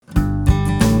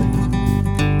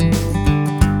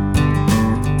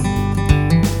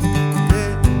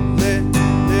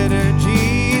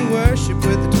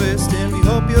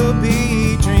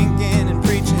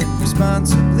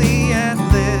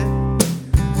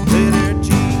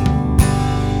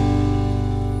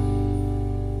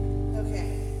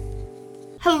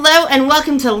Hello and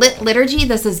welcome to Lit Liturgy.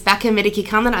 This is Becca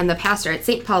Midiki-Conlon. I'm the pastor at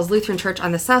St. Paul's Lutheran Church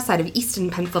on the south side of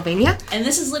Easton, Pennsylvania. And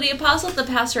this is Lydia Apostle, the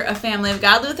pastor of Family of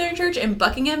God Lutheran Church in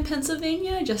Buckingham,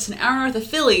 Pennsylvania, just an hour north of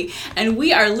Philly. And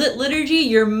we are Lit Liturgy,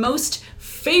 your most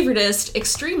favoritist,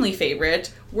 extremely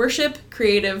favorite, worship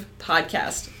creative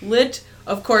podcast. Lit,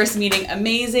 of course, meaning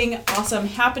amazing, awesome,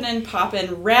 happening,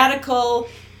 poppin', radical,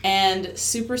 and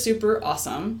super, super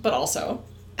awesome, but also...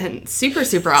 And super,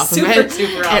 super awesome.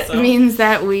 Super awesome. It means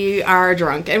that we are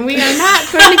drunk. And we are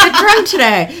not going to get drunk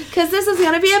today. Because this is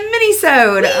going to be a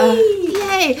mini-sode.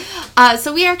 Yay.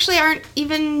 So we actually aren't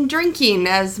even drinking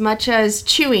as much as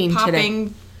chewing today.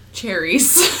 Popping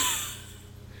cherries.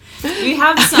 We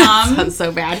have some. Sounds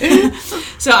so bad.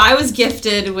 So I was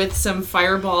gifted with some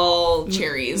Fireball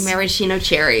cherries. Maraschino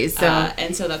cherries. So.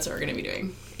 And so that's what we're going to be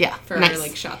doing. Yeah, for nice.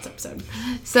 our shots episode.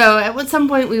 So at some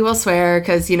point we will swear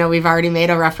because we've already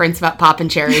made a reference about popping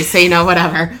cherries, so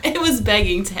whatever. It was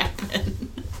begging to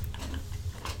happen.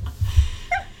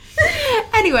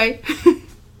 Anyway.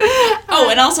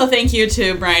 And also thank you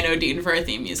to Brian O'Dean for our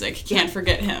theme music. Can't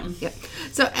forget him. Yep.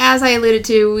 So as I alluded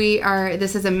to,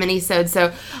 this is a mini-sode,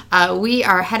 so we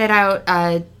are headed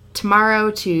out tomorrow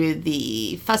to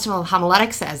the Festival of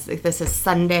Homiletics, as this is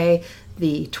Sunday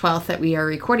the 12th that we are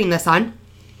recording this on.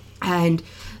 And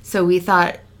so we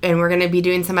thought, and we're going to be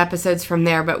doing some episodes from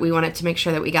there, but we wanted to make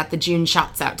sure that we got the June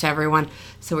shots out to everyone.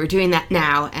 So we're doing that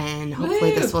now, and hopefully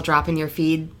this will drop in your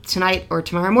feed tonight or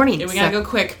tomorrow morning. And we got to go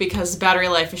quick because battery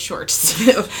life is short.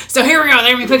 So here we go.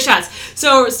 There we quick shots.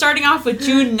 So starting off with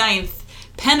June 9th,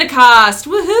 Pentecost.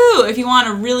 Woohoo! If you want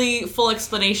a really full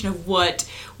explanation of what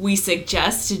we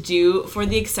suggest to do for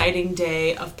the exciting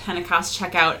day of Pentecost,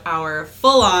 check out our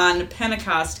full-on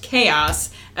Pentecost chaos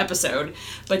episode.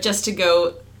 But just to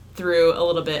go through a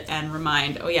little bit and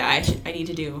remind, I need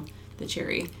to do the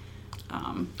cherry.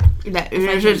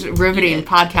 It's just riveting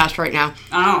podcast right now.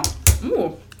 Oh.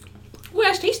 Ooh,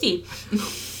 that's tasty.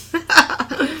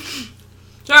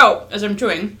 So, as I'm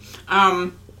chewing,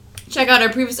 check out our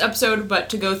previous episode, but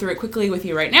to go through it quickly with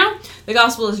you right now, the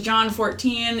gospel is John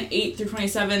 14, 8 through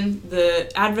 27.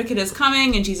 The advocate is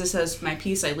coming, and Jesus says, "My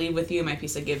peace I leave with you, my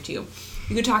peace I give to you."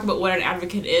 You could talk about what an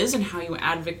advocate is and how you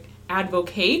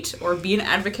advocate or be an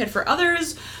advocate for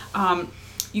others.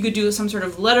 You could do some sort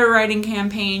of letter writing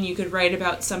campaign. You could write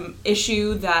about some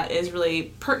issue that is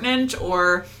really pertinent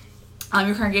or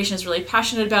your congregation is really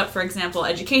passionate about, for example,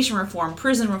 education reform,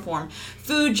 prison reform,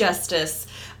 food justice,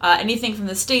 anything from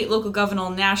the state, local, governmental,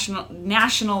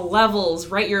 national levels.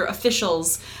 Write your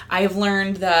officials. I have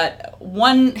learned that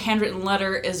one handwritten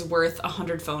letter is worth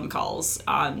 100 phone calls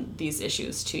on these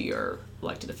issues to your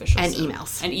elected officials.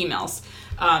 And emails.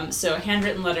 So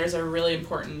handwritten letters are really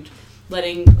important,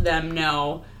 letting them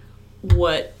know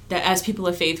that as people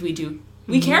of faith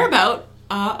we care about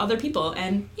other people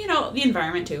and, the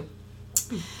environment too.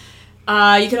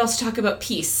 You could also talk about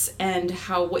peace and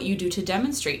what you do to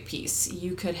demonstrate peace.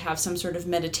 You could have some sort of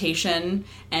meditation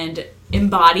and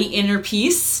embody inner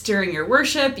peace during your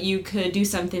worship. You could do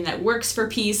something that works for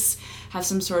peace, have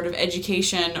some sort of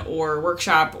education or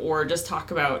workshop, or just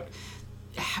talk about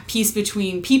peace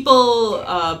between people,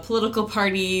 political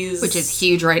parties. Which is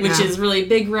huge right now. Which is really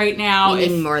big right now. We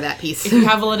need more of that peace. If you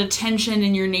have a lot of tension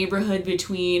in your neighborhood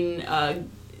between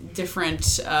different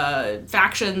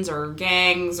factions or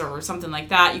gangs or something like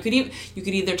that, you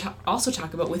could either also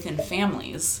talk about within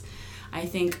families. I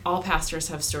think all pastors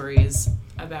have stories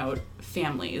about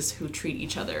families who treat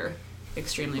each other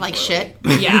extremely like poorly. shit.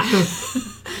 Yeah.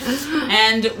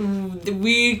 And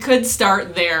we could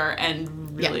start there and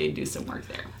really do some work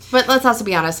there. But let's also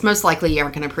be honest, most likely you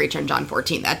aren't going to preach on John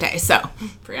 14 that day, so.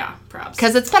 Yeah, perhaps.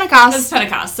 Because it's Pentecost.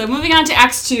 So moving on to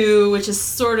Acts 2, which is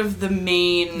sort of the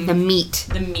main... The meat.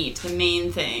 The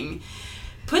main thing.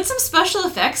 Put some special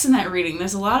effects in that reading.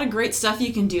 There's a lot of great stuff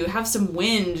you can do. Have some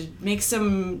wind, make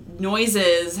some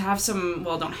noises, have some...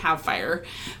 Well, don't have fire.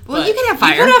 Well, you can have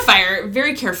fire. You can have fire,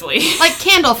 very carefully. Like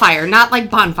candle fire, not like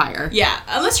bonfire. Yeah,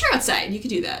 unless you're outside, you could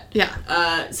do that.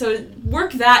 Yeah. So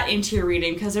work that into your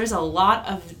reading, because there's a lot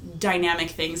of dynamic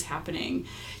things happening.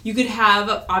 You could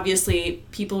have, obviously,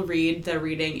 people read the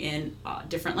reading in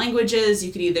different languages.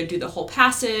 You could either do the whole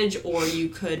passage, or you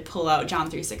could pull out John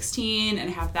 3:16 and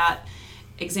have that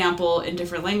example in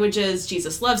different languages.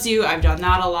 Jesus loves you. I've done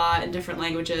that a lot in different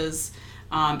languages.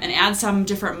 And add some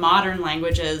different modern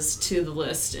languages to the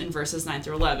list in verses 9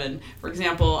 through 11. For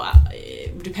example,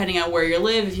 depending on where you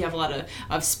live, if you have a lot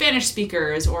of Spanish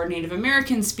speakers or Native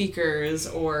American speakers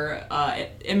or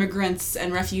immigrants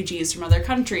and refugees from other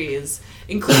countries,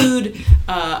 include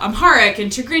Amharic and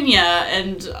Tigrinya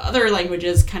and other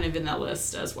languages kind of in that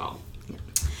list as well.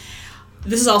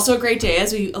 This is also a great day,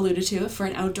 as we alluded to, for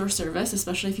an outdoor service,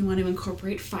 especially if you want to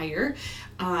incorporate fire.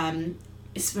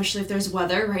 Especially if there's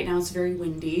weather. Right now it's very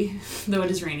windy, though it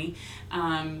is rainy.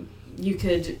 You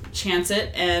could chance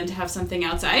it and have something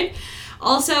outside.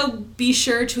 Also, be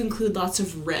sure to include lots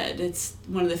of red. It's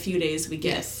one of the few days we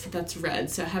get that's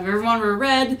red. So have everyone wear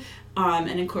red and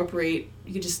incorporate,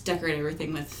 you could just decorate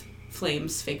everything with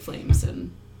flames, fake flames,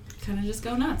 and kind of just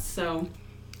go nuts. So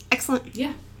excellent.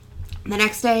 Yeah. The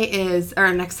next day is,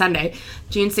 or next Sunday,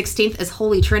 June 16th, is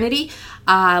Holy Trinity.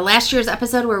 Last year's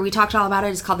episode where we talked all about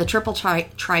it is called the Triple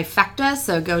Trifecta,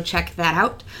 so go check that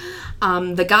out.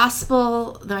 The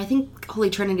Gospel, though I think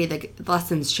Holy Trinity, the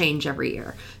lessons change every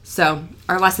year. So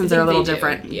our lessons are a little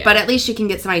different. Yeah. But at least you can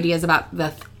get some ideas about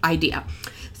the idea.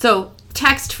 So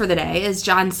text for the day is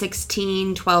John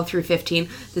 16, 12 through 15.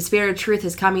 The Spirit of truth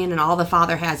is coming and all the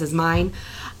Father has is mine.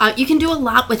 You can do a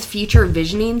lot with future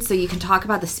visioning, so you can talk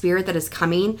about the Spirit that is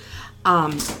coming.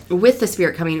 With the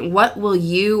Spirit coming, what will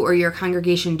you or your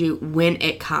congregation do when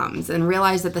it comes? And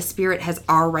realize that the Spirit has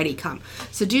already come.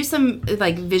 So do some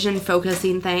like vision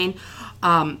focusing thing.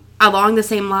 Along the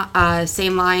same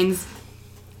lines,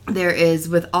 there is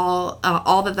with all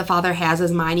that the Father has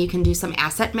is mine. You can do some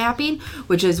asset mapping,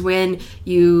 which is when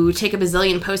you take a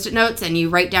bazillion Post-it notes and you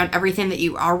write down everything that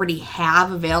you already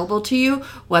have available to you,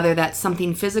 whether that's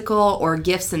something physical or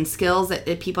gifts and skills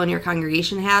that people in your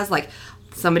congregation has, like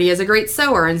somebody is a great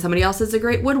sewer and somebody else is a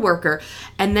great woodworker.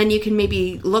 And then you can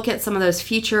maybe look at some of those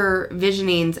future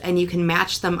visionings and you can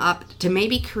match them up to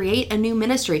maybe create a new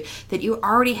ministry that you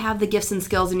already have the gifts and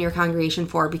skills in your congregation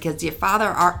for, because your Father,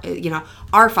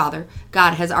 our Father,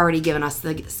 God, has already given us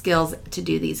the skills to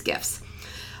do these gifts.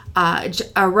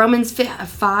 Romans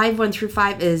 5, 1 through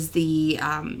 5 is the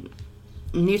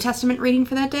New Testament reading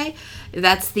for that day.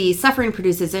 That's the suffering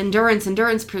produces endurance,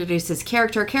 endurance produces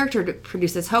character, character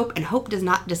produces hope, and hope does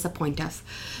not disappoint us.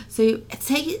 So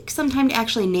take some time to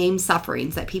actually name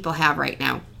sufferings that people have right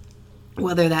now,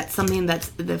 whether that's something that's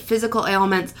the physical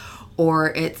ailments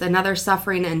or it's another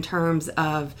suffering in terms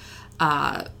of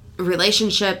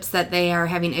relationships that they are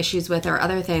having issues with or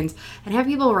other things, and have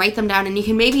people write them down. And you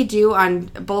can maybe do on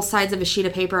both sides of a sheet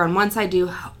of paper. On one side do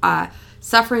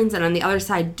sufferings, and on the other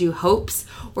side do hopes,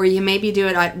 or you maybe do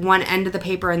it at one end of the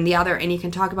paper and the other, and you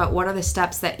can talk about what are the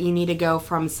steps that you need to go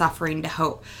from suffering to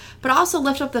hope. But also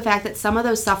lift up the fact that some of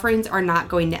those sufferings are not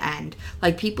going to end.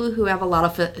 Like people who have a lot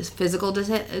of physical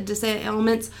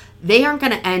ailments, they aren't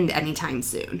going to end anytime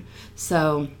soon.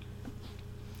 So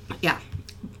yeah,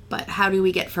 but how do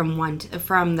we get from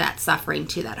that suffering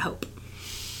to that hope?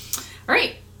 All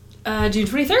right. June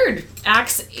 23rd,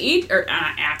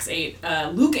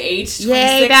 Luke 8,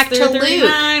 Yay, back to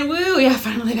 39. Luke. Woo, yeah,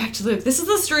 finally back to Luke. This is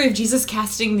the story of Jesus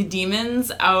casting the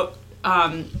demons out.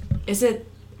 It's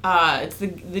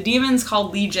the demons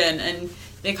called Legion, and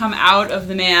they come out of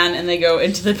the man and they go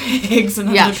into the pigs, and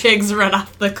then the pigs run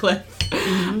off the cliff.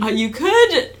 Mm-hmm. You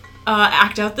could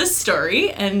act out this story,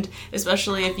 and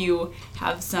especially if you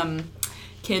have some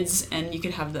kids, and you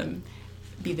could have them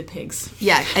be the pigs.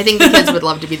 Yeah, I think the kids would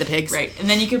love to be the pigs. Right. And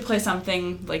then you could play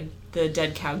something like the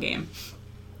dead cow game.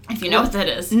 If you know what that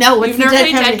is. No, what's You've never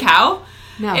played dead cow?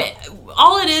 No.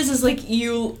 All it is like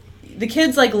the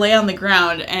kids like lay on the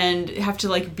ground and have to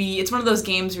like it's one of those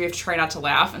games where you have to try not to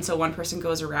laugh, and so one person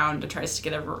goes around and tries to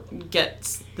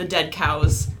get the dead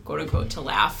cows, quote unquote, to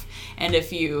laugh. And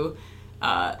if you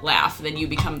laugh, then you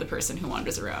become the person who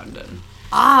wanders around and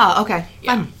okay.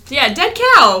 Yeah. Fun. Yeah, dead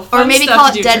cow. Or maybe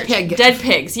call it dead pig. Dead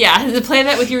pigs, yeah. Play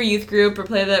that with your youth group or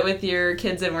play that with your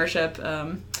kids in worship.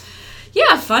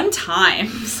 Yeah, fun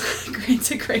times.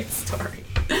 It's a great story.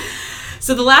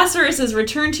 So the last verse is,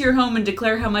 return to your home and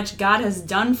declare how much God has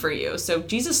done for you. So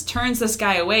Jesus turns this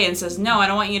guy away and says, no, I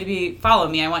don't want you to follow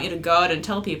me. I want you to go out and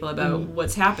tell people about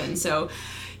what's happened. So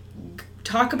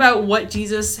talk about what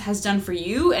Jesus has done for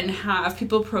you and have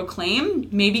people proclaim,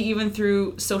 maybe even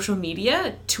through social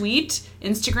media, tweet,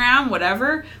 Instagram,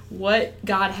 whatever, what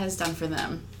God has done for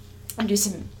them. And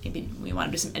maybe we want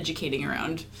to do some educating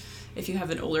around if you have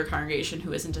an older congregation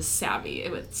who isn't as savvy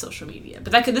with social media.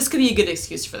 But this could be a good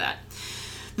excuse for that.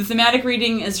 The thematic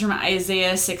reading is from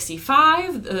Isaiah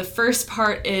 65. The first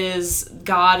part is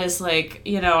God is like,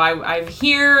 I'm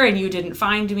here and you didn't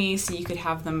find me, so you could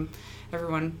have them.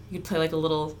 You could play like a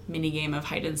little mini game of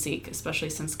hide and seek, especially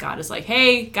since God is like,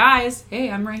 hey, guys,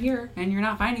 I'm right here, and you're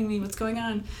not finding me. What's going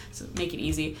on? So make it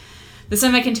easy. The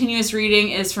semi-continuous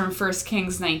reading is from 1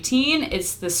 Kings 19.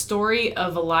 It's the story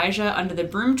of Elijah under the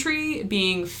broom tree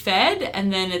being fed,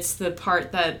 and then it's the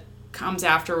part that comes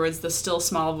afterwards, the still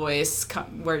small voice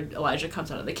where Elijah comes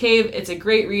out of the cave. It's a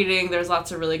great reading. There's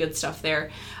lots of really good stuff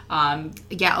there.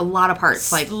 Yeah, a lot of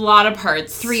parts. Like a lot of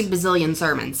parts. 3 bazillion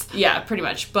sermons. Yeah, pretty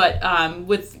much. But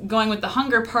with the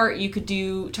hunger part, you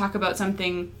could talk about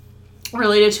something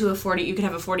related to you could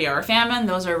have a 40-hour famine.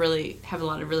 Those have a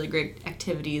lot of really great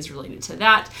activities related to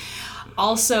that.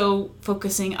 Also,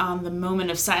 focusing on the moment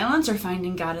of silence or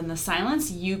finding God in the silence,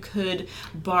 you could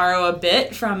borrow a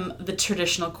bit from the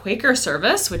traditional Quaker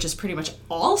service, which is pretty much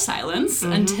all silence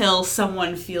until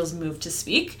someone feels moved to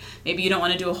speak. Maybe you don't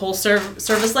want to do a whole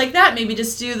service like that. Maybe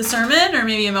just do the sermon or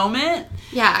maybe a moment.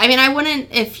 Yeah, I mean, I wouldn't,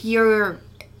 if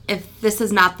this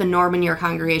is not the norm in your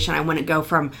congregation, I wouldn't go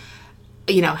from,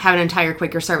 have an entire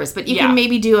Quaker service. But you can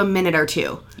maybe do a minute or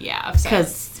 2. Yeah,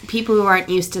 because people who aren't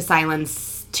used to silence,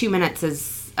 2 minutes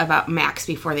is about max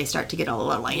before they start to get a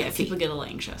little antsy. Yeah, people get a little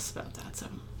anxious about that, so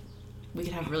we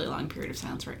could have a really long period of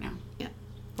silence right now. Yeah.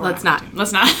 Let's not.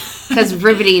 Because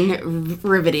riveting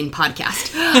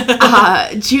podcast.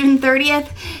 June 30th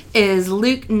is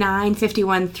Luke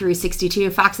 9:51 through 62.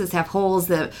 Foxes have holes,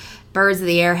 the birds of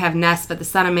the air have nests, but the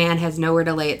Son of Man has nowhere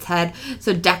to lay its head.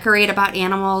 So decorate about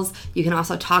animals. You can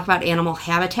also talk about animal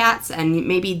habitats and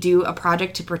maybe do a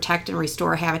project to protect and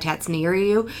restore habitats near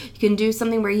you. You can do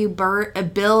something where you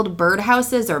build bird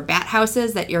houses or bat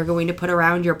houses that you're going to put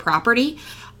around your property.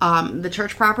 The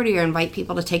church property, or invite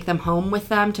people to take them home with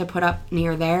them to put up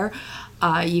near there.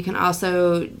 You can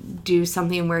also do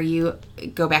something where you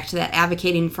go back to that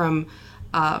advocating from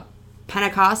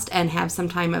Pentecost and have some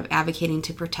time of advocating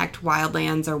to protect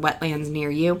wildlands or wetlands near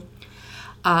you.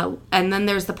 And then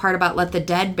there's the part about let the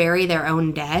dead bury their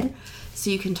own dead. So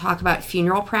you can talk about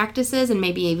funeral practices and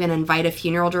maybe even invite a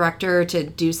funeral director to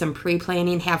do some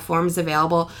pre-planning, have forms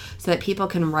available so that people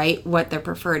can write what their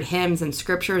preferred hymns and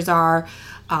scriptures are.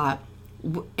 I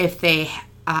think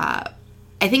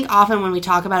often when we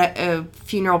talk about a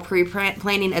funeral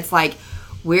pre-planning, it's like,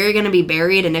 where you're going to be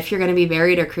buried and if you're going to be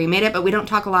buried or cremated, but we don't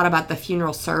talk a lot about the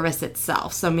funeral service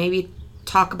itself. So maybe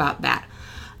talk about that.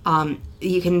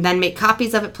 You can then make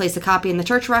copies of it, place a copy in the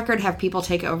church record, have people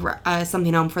take over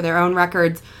something home for their own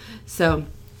records. So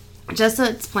just so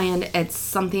it's planned, it's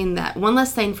something that one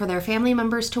less thing for their family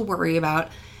members to worry about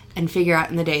and figure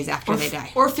out in the days after they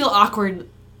die. Or feel awkward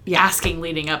asking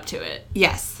leading up to it.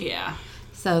 Yes. Yeah.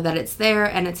 So that it's there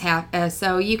and it's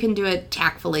so you can do it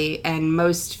tactfully, and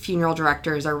most funeral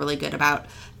directors are really good about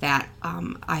that.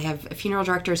 I have funeral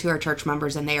directors who are church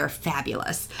members and they are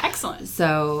fabulous. Excellent.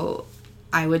 So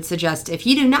I would suggest, if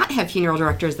you do not have funeral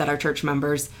directors that are church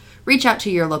members, reach out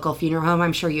to your local funeral home.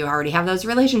 I'm sure you already have those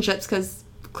relationships because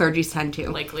clergies tend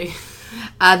to. Likely.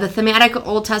 The thematic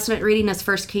Old Testament reading is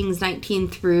 1 Kings 19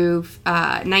 through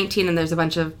 19, and there's a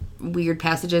bunch of weird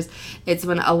passages. It's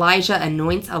when Elijah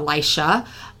anoints Elisha.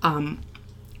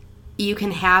 You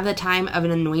can have the time of an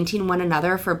anointing one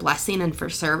another for blessing and for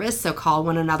service. So call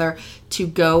one another to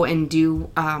go and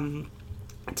do,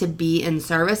 to be in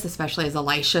service, especially as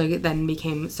Elisha then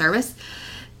became service.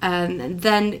 And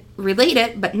then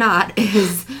related, but not,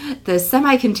 is the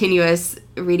semi-continuous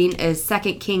reading is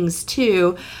 2 Kings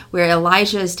 2, where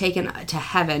Elijah is taken to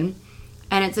heaven.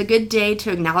 And it's a good day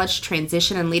to acknowledge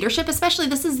transition and leadership, especially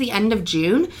this is the end of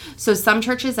June. So some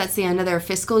churches, that's the end of their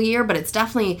fiscal year, but it's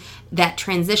definitely that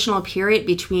transitional period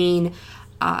between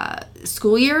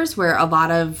school years where a lot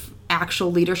of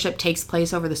actual leadership takes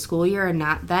place over the school year and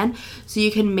not then. So you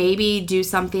can maybe do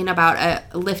something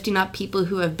about lifting up people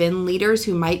who have been leaders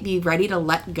who might be ready to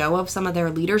let go of some of their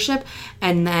leadership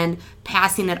and then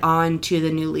passing it on to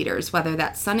the new leaders, whether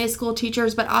that's Sunday school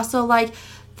teachers, but also like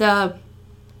the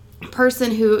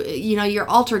person who, your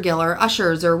altar gill or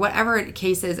ushers or whatever the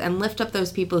case is, and lift up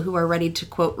those people who are ready to,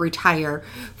 quote, retire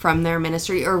from their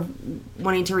ministry or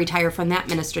wanting to retire from that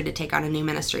ministry to take on a new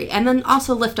ministry. And then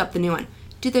also lift up the new one.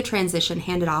 Do the transition,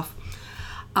 hand it off.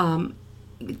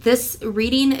 This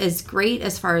reading is great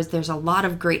as far as there's a lot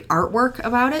of great artwork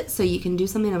about it. So you can do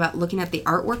something about looking at the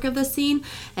artwork of the scene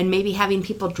and maybe having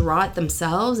people draw it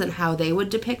themselves and how they would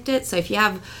depict it. So if you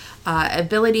have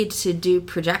ability to do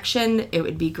projection, it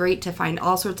would be great to find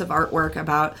all sorts of artwork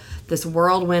about this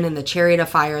whirlwind and the chariot of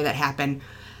fire that happened.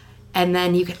 And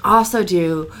then you can also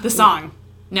do the song.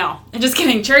 No, I'm just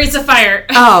kidding. Chariots of Fire.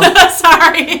 Oh.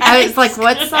 Sorry. I was like,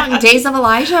 what song? Days of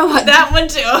Elijah? What? That one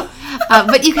too.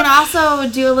 But you can also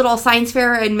do a little science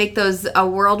fair and make those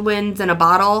whirlwinds in a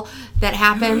bottle that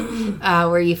happen,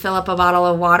 where you fill up a bottle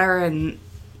of water and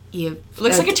you...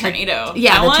 Looks like a tornado.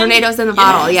 Yeah, that the one? Tornadoes in the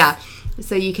bottle, yeah.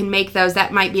 So you can make those.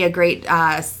 That might be a great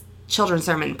children's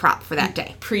sermon prop for that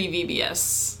day.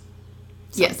 Pre-VBS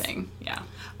something. Yes. Yeah.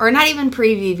 Or not even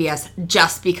pre-VBS,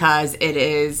 just because it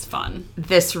is fun.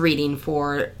 This reading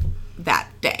for that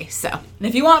day. So, and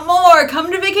if you want more,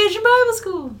 come to Vacation Bible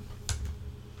School.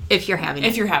 If you're having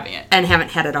it. And haven't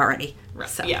had it already. Right.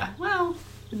 So. Yeah. Well,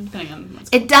 depending on what's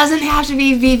It doesn't have to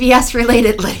be VBS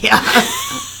related, Lydia.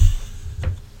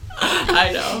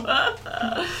 I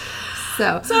know.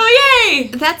 So yay!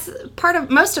 That's part of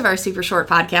most of our super short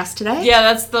podcast today.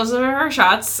 Yeah, those are our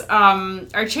shots.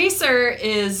 Our chaser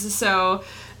is a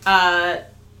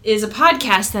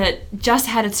podcast that just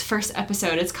had its first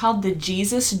episode. It's called The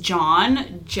Jesus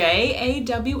Jawn,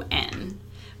 Jawn,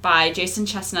 by Jason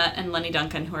Chestnut and Lenny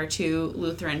Duncan, who are two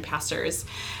Lutheran pastors.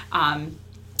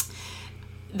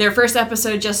 Their first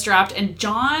episode just dropped, and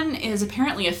John is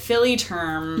apparently a Philly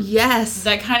term. Yes.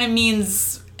 That kind of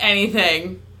means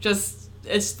anything.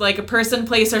 It's like a person,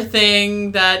 place, or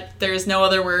thing that there's no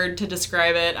other word to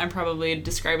describe it. I'm probably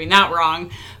describing that wrong.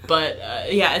 But,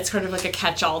 it's sort of like a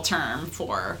catch-all term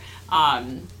for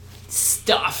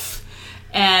stuff.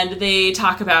 And they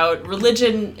talk about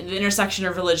religion, the intersection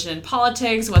of religion and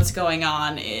politics, what's going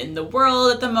on in the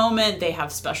world at the moment. They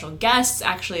have special guests.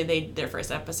 Actually, their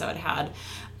first episode had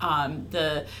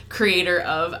the creator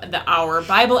of the Our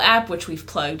Bible app, which we've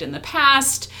plugged in the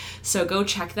past. So go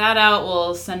check that out.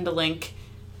 We'll send a link.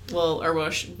 We'll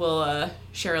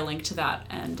share a link to that.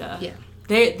 And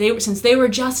they since they were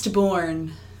just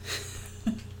born,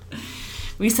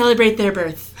 we celebrate their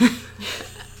birth.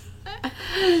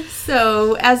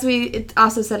 So, as we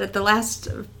also said at the last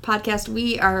podcast,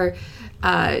 we are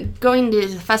going to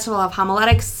the Festival of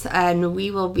Homiletics, and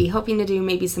we will be hoping to do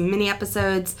maybe some mini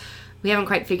episodes. We haven't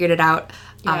quite figured it out.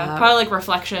 Yeah, probably like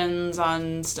reflections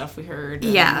on stuff we heard.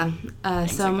 Yeah.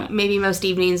 So like maybe most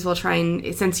evenings we'll try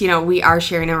and, since, we are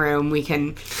sharing a room, we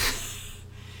can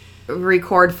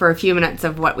record for a few minutes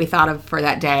of what we thought of for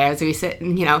that day as we sit,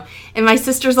 in my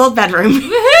sister's old bedroom.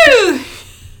 Woohoo!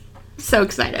 So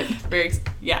excited.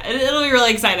 It'll be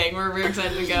really exciting. We're very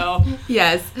excited to go.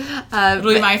 Yes.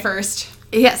 It'll be my first.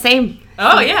 Yeah, same.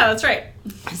 Oh, yeah, that's right.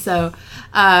 So,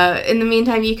 in the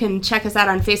meantime, you can check us out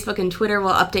on Facebook and Twitter.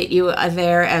 We'll update you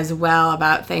there as well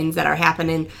about things that are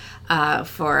happening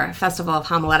for Festival of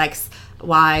Homiletics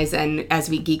wise, and as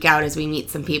we geek out, as we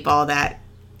meet some people that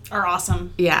are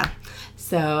awesome. Yeah.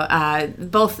 So,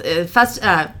 both, we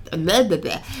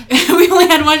only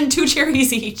had 2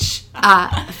 cherries each.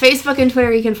 Facebook and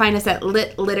Twitter, you can find us at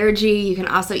Lit Liturgy. You can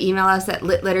also email us at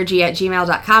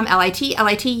litliturgy@gmail.com,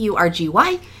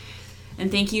 LITLITURGY.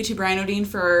 And thank you to Brian O'Dean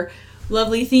for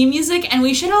lovely theme music. And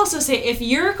we should also say, if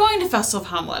you're going to Festival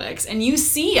of Homiletics and you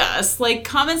see us,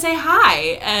 come and say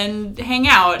hi and hang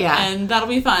out. Yeah. And that'll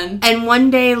be fun. And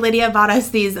one day, Lydia bought us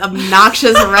these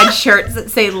obnoxious red shirts that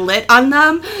say Lit on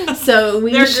them. So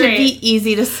we should be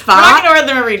easy to spot. We're not going to wear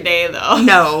them every day, though.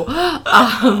 No.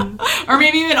 Or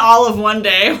maybe even all of one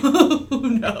day. Who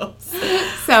knows?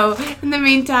 So, in the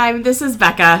meantime, this is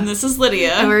Becca. And this is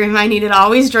Lydia. And we're reminded to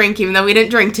always drink, even though we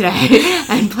didn't drink today,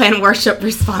 and plan worship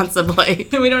responsibly.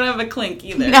 We don't have a clink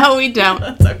either. No, we don't.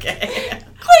 That's okay.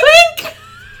 Clink!